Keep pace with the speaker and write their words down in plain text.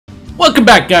Welcome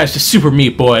back, guys, to Super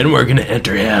Meat Boy, and we're gonna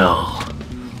enter hell.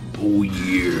 Oh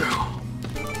yeah.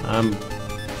 I'm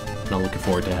not looking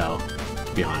forward to hell,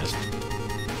 to be honest.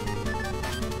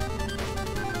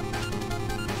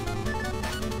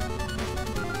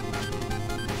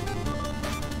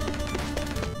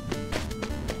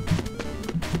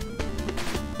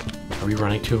 Are we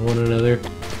running to one another?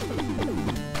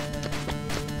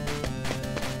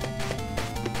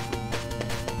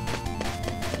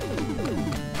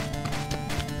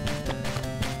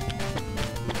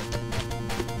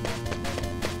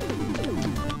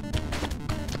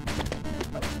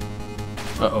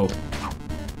 Uh-oh.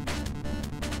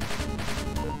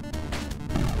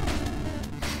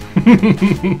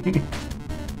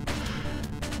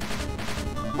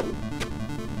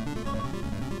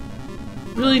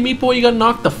 Really, Meat Boy, you got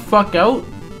knocked the fuck out?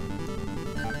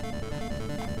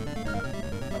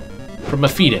 From a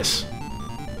fetus.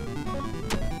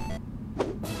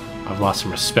 I've lost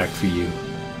some respect for you.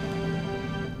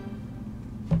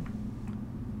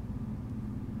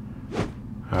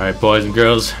 Alright, boys and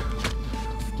girls.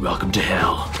 Welcome to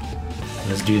hell.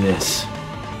 Let's do this.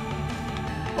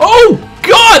 Oh,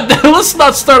 God! Let's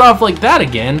not start off like that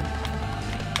again.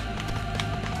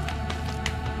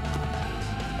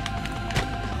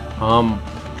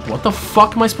 What the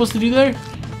fuck am I supposed to do there?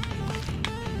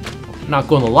 Not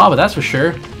go in the lava, that's for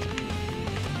sure.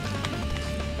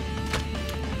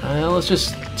 Let's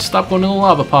just stop going to the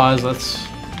lava pods.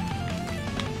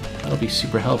 That'll be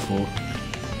super helpful.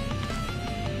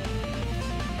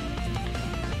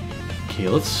 Okay,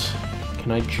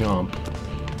 can I jump?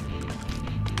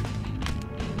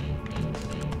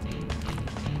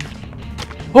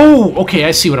 Oh, okay,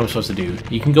 I see what I'm supposed to do.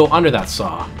 You can go under that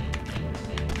saw.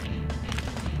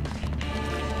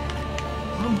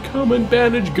 I'm coming,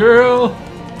 bandage girl.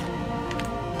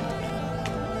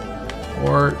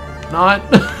 Or not.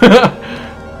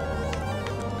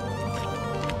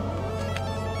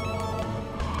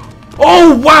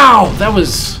 Oh, wow! That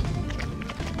was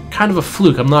kind of a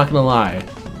fluke, I'm not gonna lie.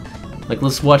 Like,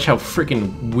 let's watch how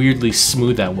freaking weirdly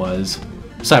smooth that was.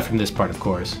 Aside from this part, of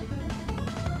course.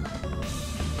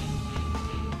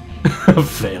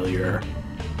 Failure.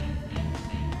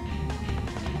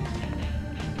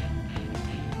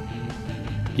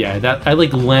 Yeah, that I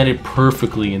like landed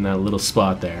perfectly in that little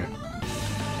spot there.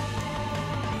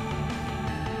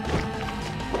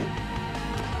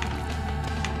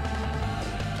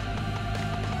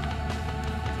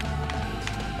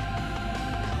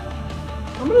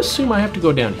 I'm gonna assume I have to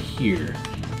go down here.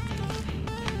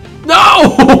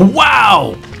 No!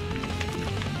 Wow!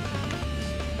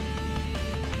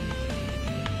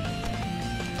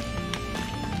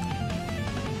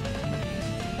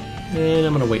 And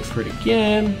I'm gonna wait for it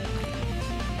again.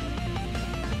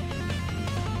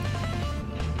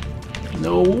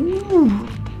 No!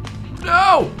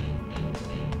 No!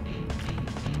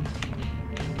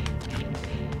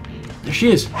 There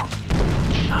she is.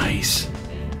 Nice.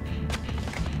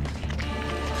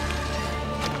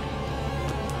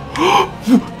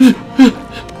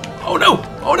 Oh no!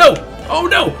 Oh no! Oh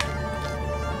no!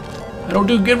 I don't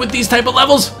do good with these type of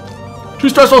levels. Too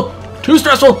stressful! Too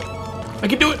stressful! I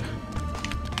can do it!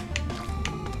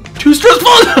 Too stressful!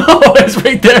 Oh, it's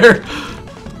right there!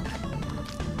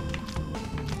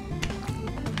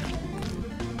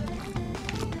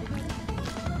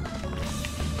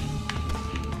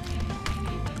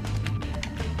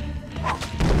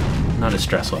 Not as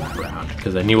stressful round,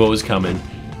 because I knew what was coming.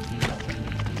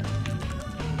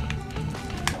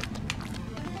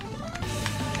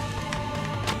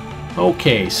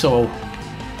 Okay, so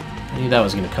I knew that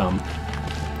was gonna come.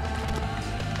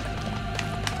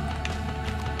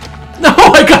 No,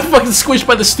 I got fucking squished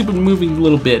by the stupid moving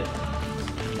little bit.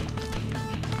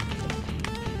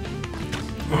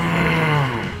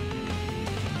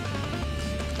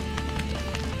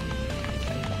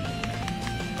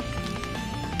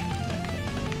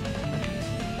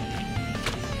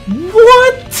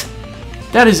 What?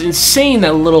 That is insane,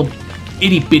 that little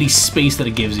itty bitty space that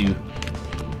it gives you.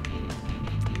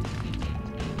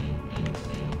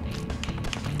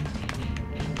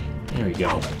 There we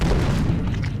go.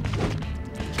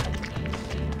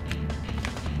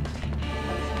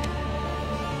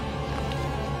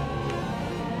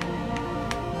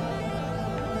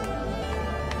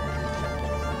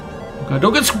 God,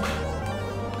 don't get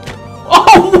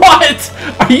Oh,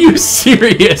 what? Are you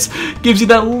serious? Gives you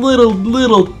that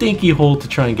little dinky hole to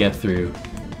try and get through.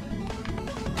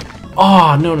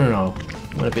 Oh, no.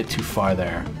 Went a bit too far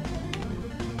there.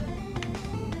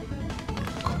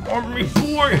 Come on, me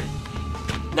boy!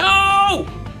 No!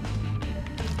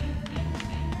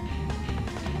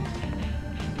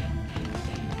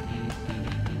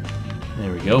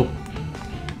 There we go.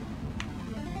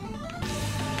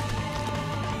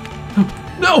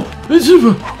 No!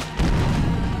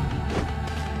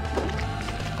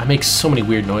 I make so many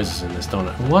weird noises in this, don't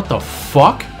I? What the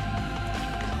fuck?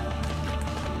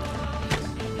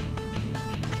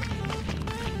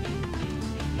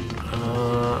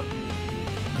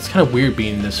 It's kind of weird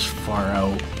being this far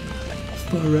out. It's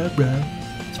far out, bro.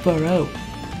 It's far out.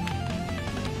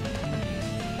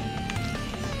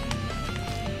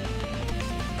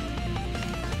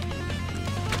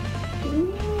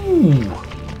 Ooh.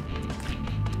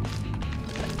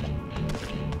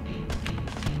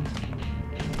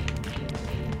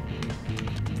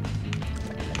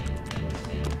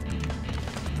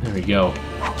 There we go.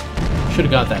 Should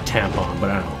have got that tampon, but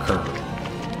I don't care.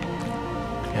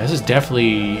 Yeah, this is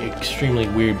definitely extremely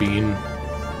weird being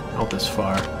out this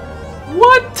far.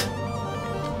 What?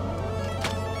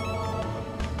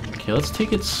 Okay, let's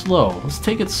take it slow. Let's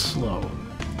take it slow.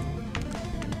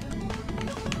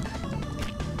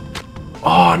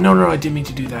 Oh, no, no, I didn't mean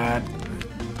to do that.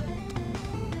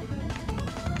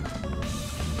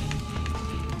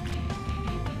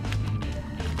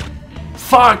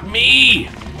 Fuck me!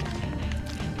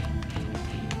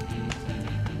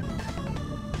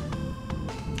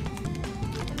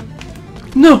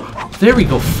 No! There we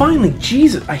go, finally!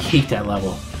 Jesus, I hate that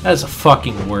level. That is the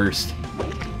fucking worst.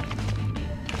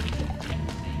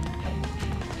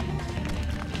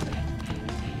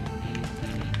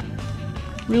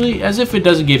 Really? As if it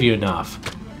doesn't give you enough.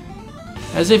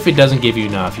 As if it doesn't give you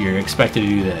enough, you're expected to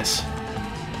do this.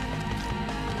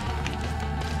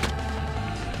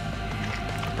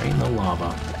 Right in the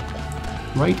lava.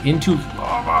 Right into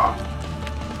lava.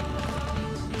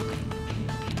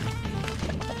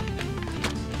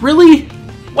 Really?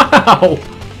 Wow!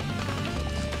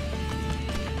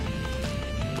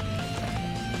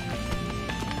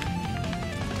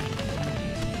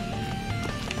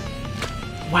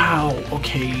 Wow,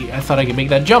 okay, I thought I could make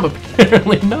that jump,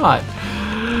 apparently not.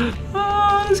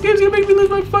 This game's gonna make me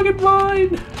lose my fucking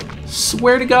mind.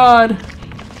 Swear to God.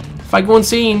 If I go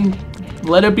insane,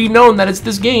 let it be known that it's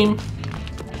this game.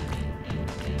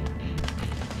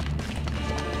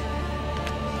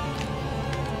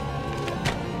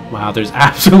 Wow, there's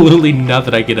absolutely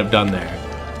nothing I could have done there.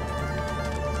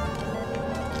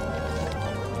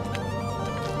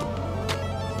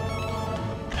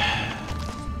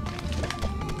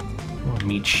 Oh,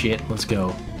 meat shit, let's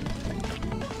go.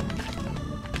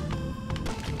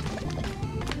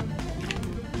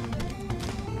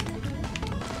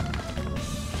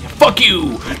 Yeah, fuck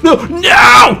you! No,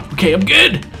 no! Okay, I'm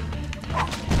good.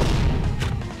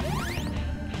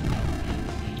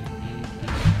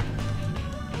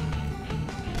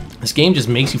 This game just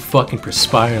makes you fucking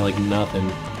perspire like nothing.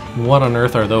 What on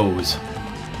earth are those?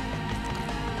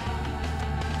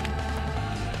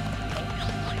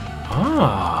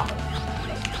 Ah.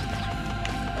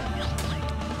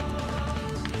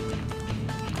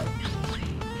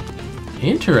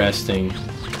 Interesting.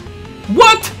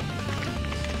 What?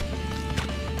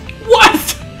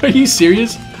 What? Are you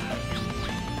serious?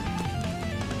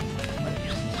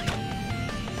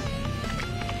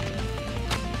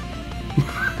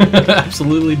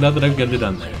 Absolutely nothing I could have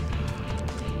done there.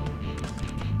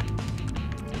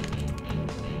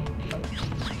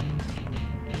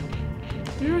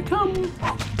 Here I come.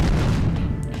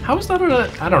 How is that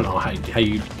I don't know how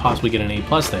you possibly get an A+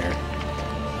 there.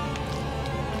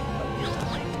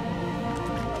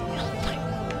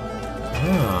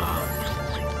 Ah.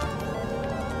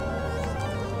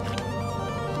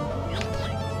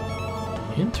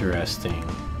 Interesting.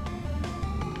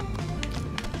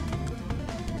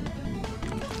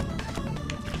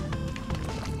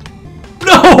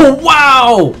 Oh,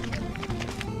 wow!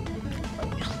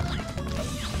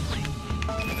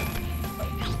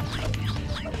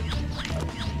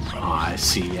 Oh, I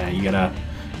see. Yeah, you gotta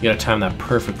time that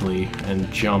perfectly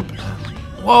and jump.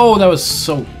 Whoa, that was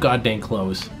so goddamn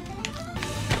close.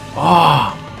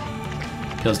 Oh.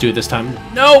 Okay, let's do it this time.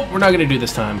 No, we're not gonna do it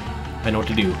this time. I know what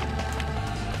to do.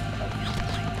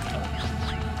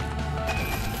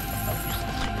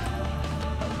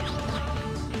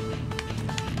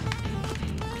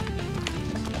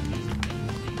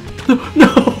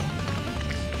 No!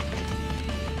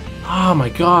 Oh my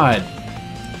god.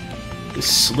 This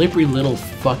slippery little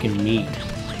fucking meat.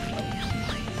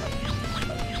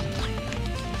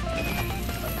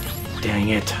 Dang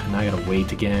it. Now I gotta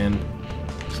wait again.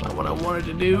 That's not what I wanted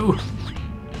to do.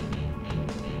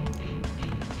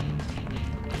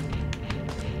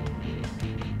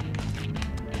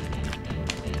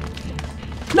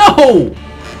 No!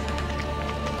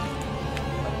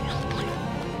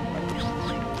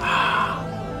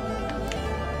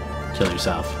 kill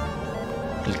yourself.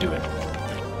 Just do it.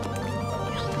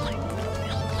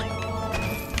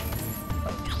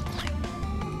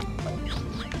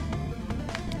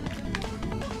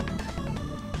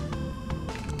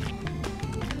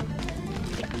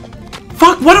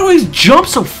 Fuck, why do I always jump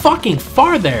so fucking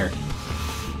far there?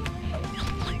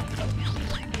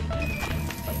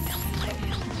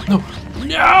 No.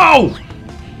 No!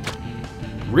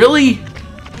 Really?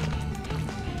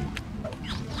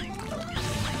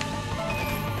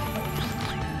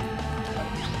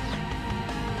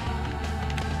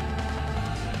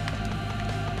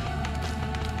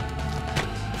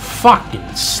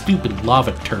 Fucking stupid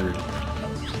lava turd.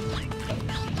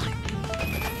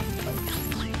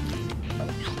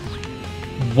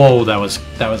 Whoa, that was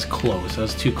close. That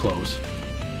was too close.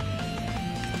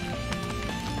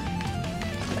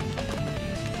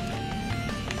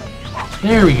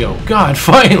 There we go. God,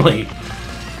 finally!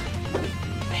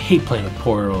 I hate playing with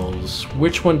portals.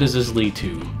 Which one does this lead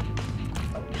to?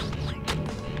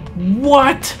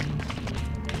 What?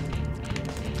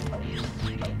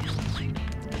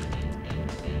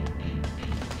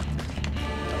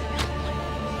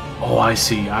 Oh, I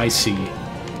see, I see.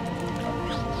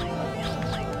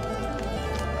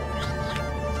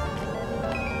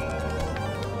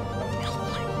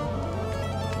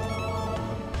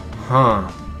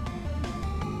 Huh.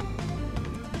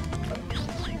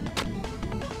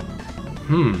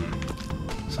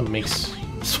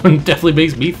 This one definitely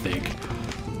makes me think.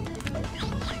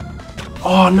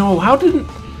 Oh no, how didn't...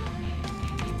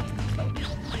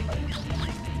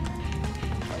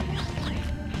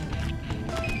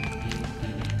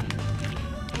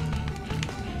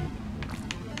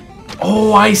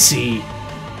 Oh, I see.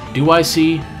 Do I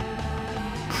see?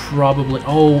 Probably.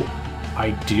 Oh,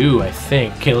 I do, I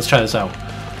think. Okay, let's try this out.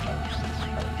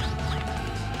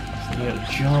 You gotta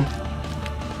jump.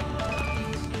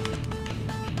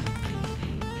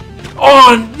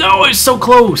 Oh, no, it's so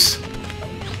close!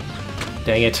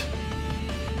 Dang it.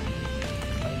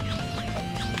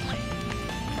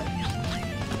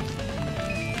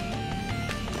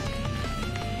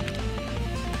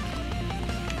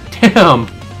 Damn!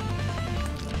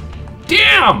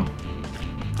 Damn!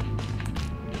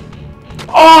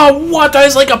 Oh, what? That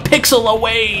is like a pixel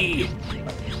away!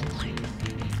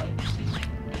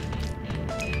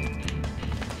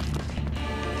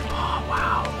 Oh,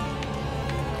 wow.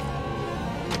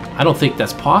 I don't think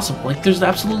that's possible. Like, there's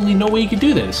absolutely no way you could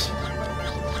do this.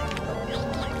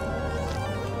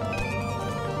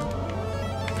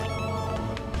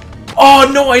 Oh,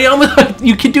 no, I almost...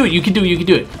 You can do it, you can do it, you can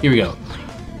do it. Here we go.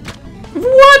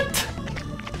 What?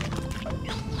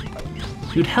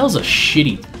 Dude, hell's a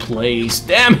shitty place.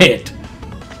 Damn it!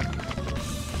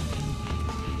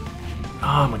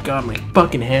 Oh my god, my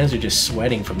fucking hands are just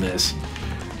sweating from this.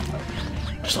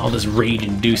 Just all this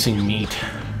rage-inducing meat.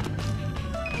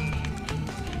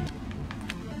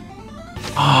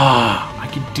 Ah, I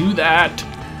could do that.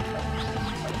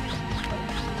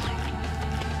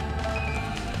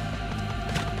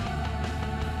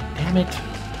 Damn it.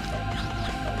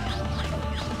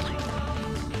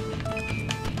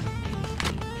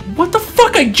 What the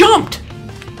fuck? I jumped!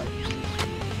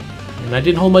 And I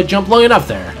didn't hold my jump long enough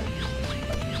there.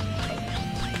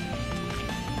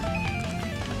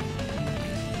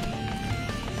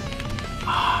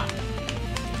 Ah,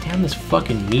 damn this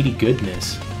fucking meaty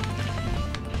goodness.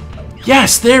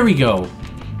 Yes, there we go!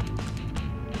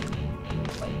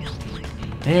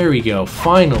 There we go,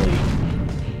 finally.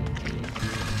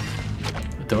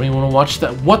 I don't even want to watch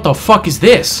that. What the fuck is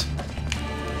this?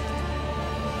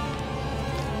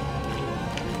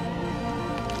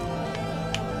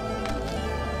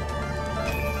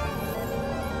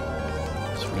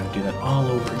 Do that all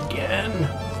over again.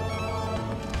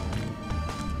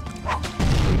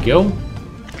 There we go.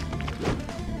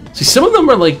 See, some of them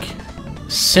are like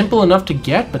simple enough to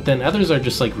get, but then others are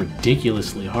just like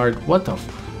ridiculously hard. What the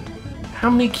f— how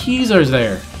many keys are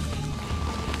there?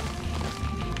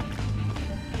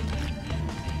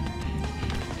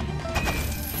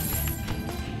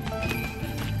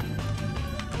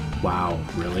 Wow,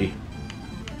 really?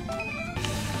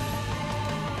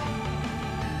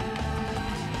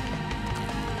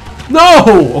 No!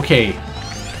 Okay.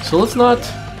 So let's not...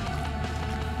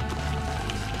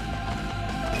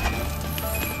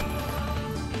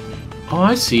 Oh,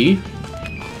 I see.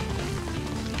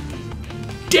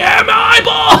 Damn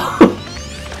eyeball!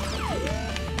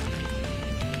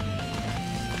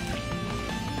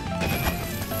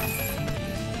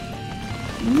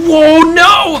 Whoa,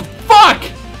 no! Fuck!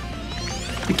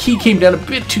 The key came down a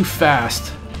bit too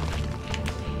fast.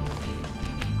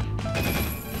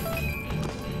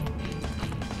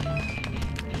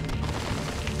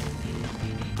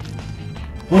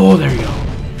 Oh, there you go.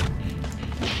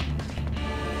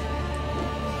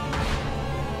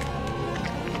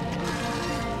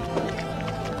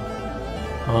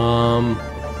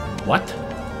 What?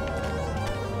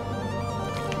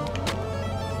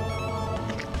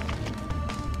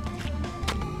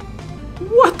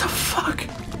 What the fuck?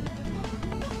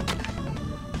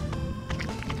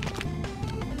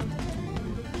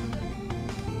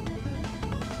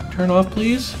 Turn off,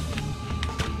 please.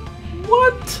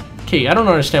 What? Okay, I don't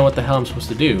understand what the hell I'm supposed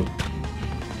to do.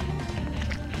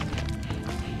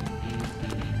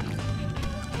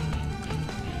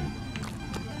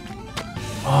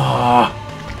 Ah.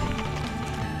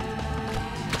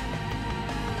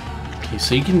 Okay,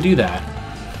 so you can do that.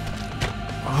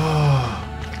 Ah.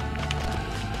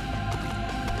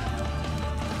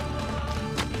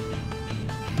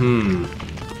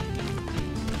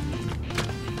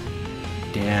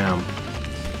 Damn.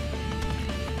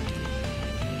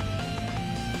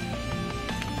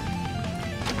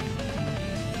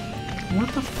 What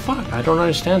the fuck? I don't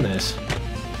understand this.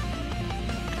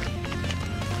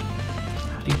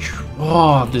 How do you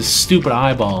oh, this stupid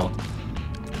eyeball.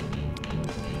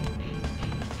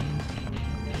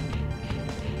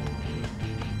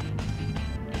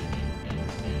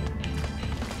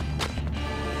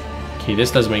 Okay,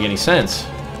 this doesn't make any sense.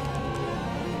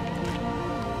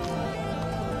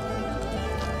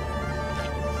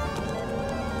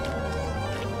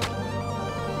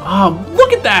 Oh,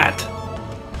 look at that!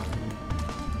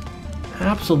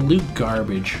 Absolute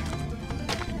garbage.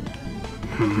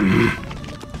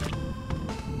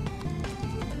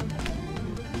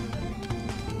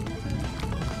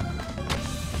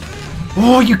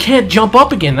 Oh, you can't jump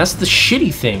up again. That's the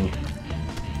shitty thing.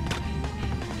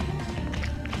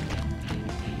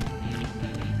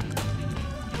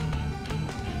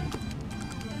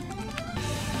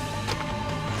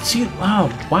 See,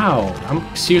 oh, wow.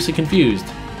 I'm seriously confused.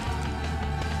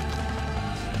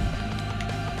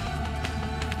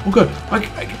 Oh, good.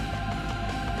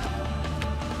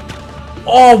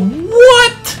 Oh,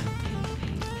 what?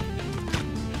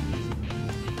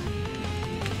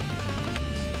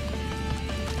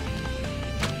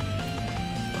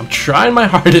 I'm trying my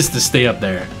hardest to stay up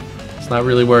there. It's not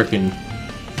really working.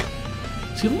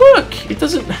 See, look! It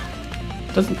doesn't...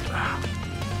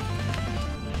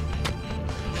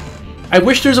 I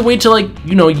wish there's a way to, like,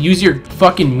 you know, use your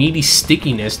fucking meaty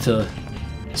stickiness to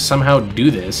somehow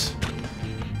do this.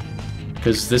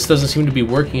 Because this doesn't seem to be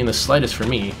working in the slightest for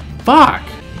me. Fuck!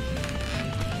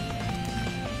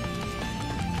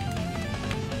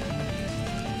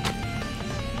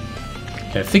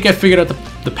 Okay, I think I figured out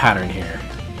the pattern here.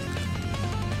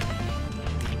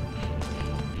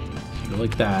 Go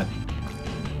like that.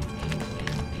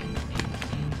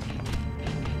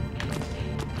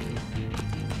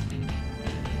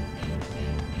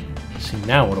 See,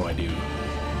 now what do I do?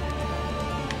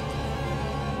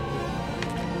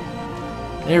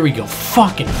 There we go.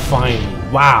 Fucking finally.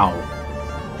 Wow.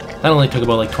 That only took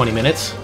about like 20 minutes.